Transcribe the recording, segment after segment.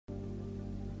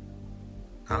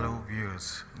Hello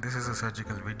viewers, this is a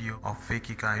surgical video of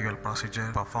PHAKIC IOL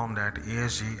procedure performed at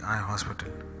ASG Eye Hospital.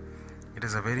 It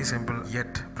is a very simple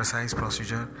yet precise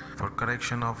procedure for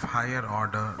correction of higher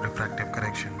order refractive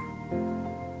correction.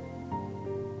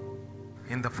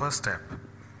 In the first step,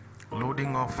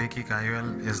 loading of PHAKIC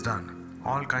IOL is done.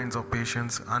 All kinds of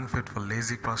patients unfit for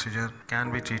LASIK procedure can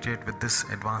be treated with this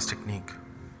advanced technique.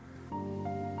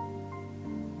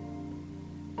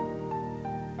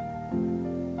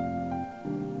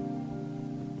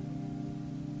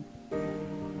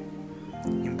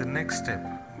 In the next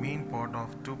step, mean port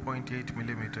of 2.8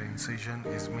 mm incision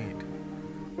is made.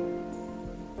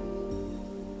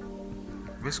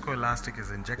 Viscoelastic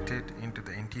is injected into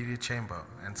the anterior chamber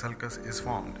and sulcus is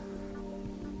formed.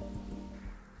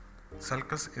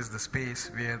 Sulcus is the space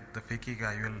where the PHAKIC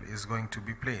IOL is going to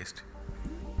be placed.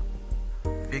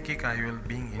 PHAKIC IOL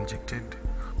being injected.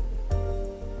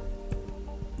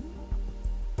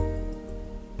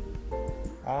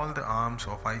 All the arms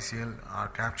of ICL are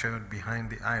captured behind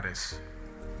the iris.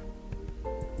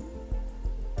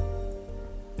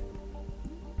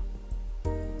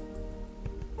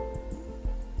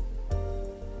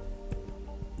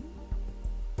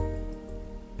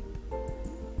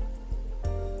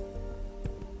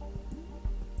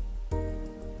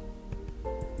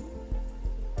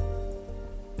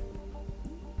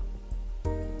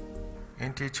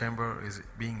 Anterior chamber is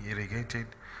being irrigated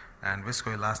and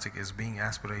viscoelastic is being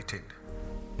aspirated.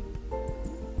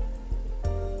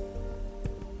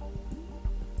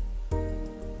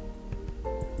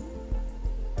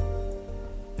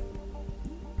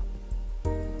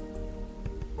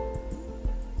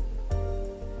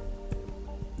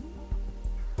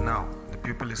 Now the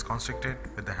pupil is constricted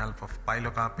with the help of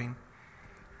PILOCARPINE.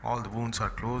 All the wounds are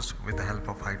closed with the help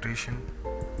of hydration.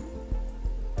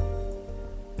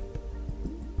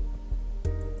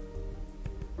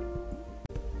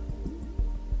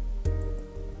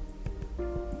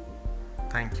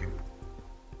 Thank you.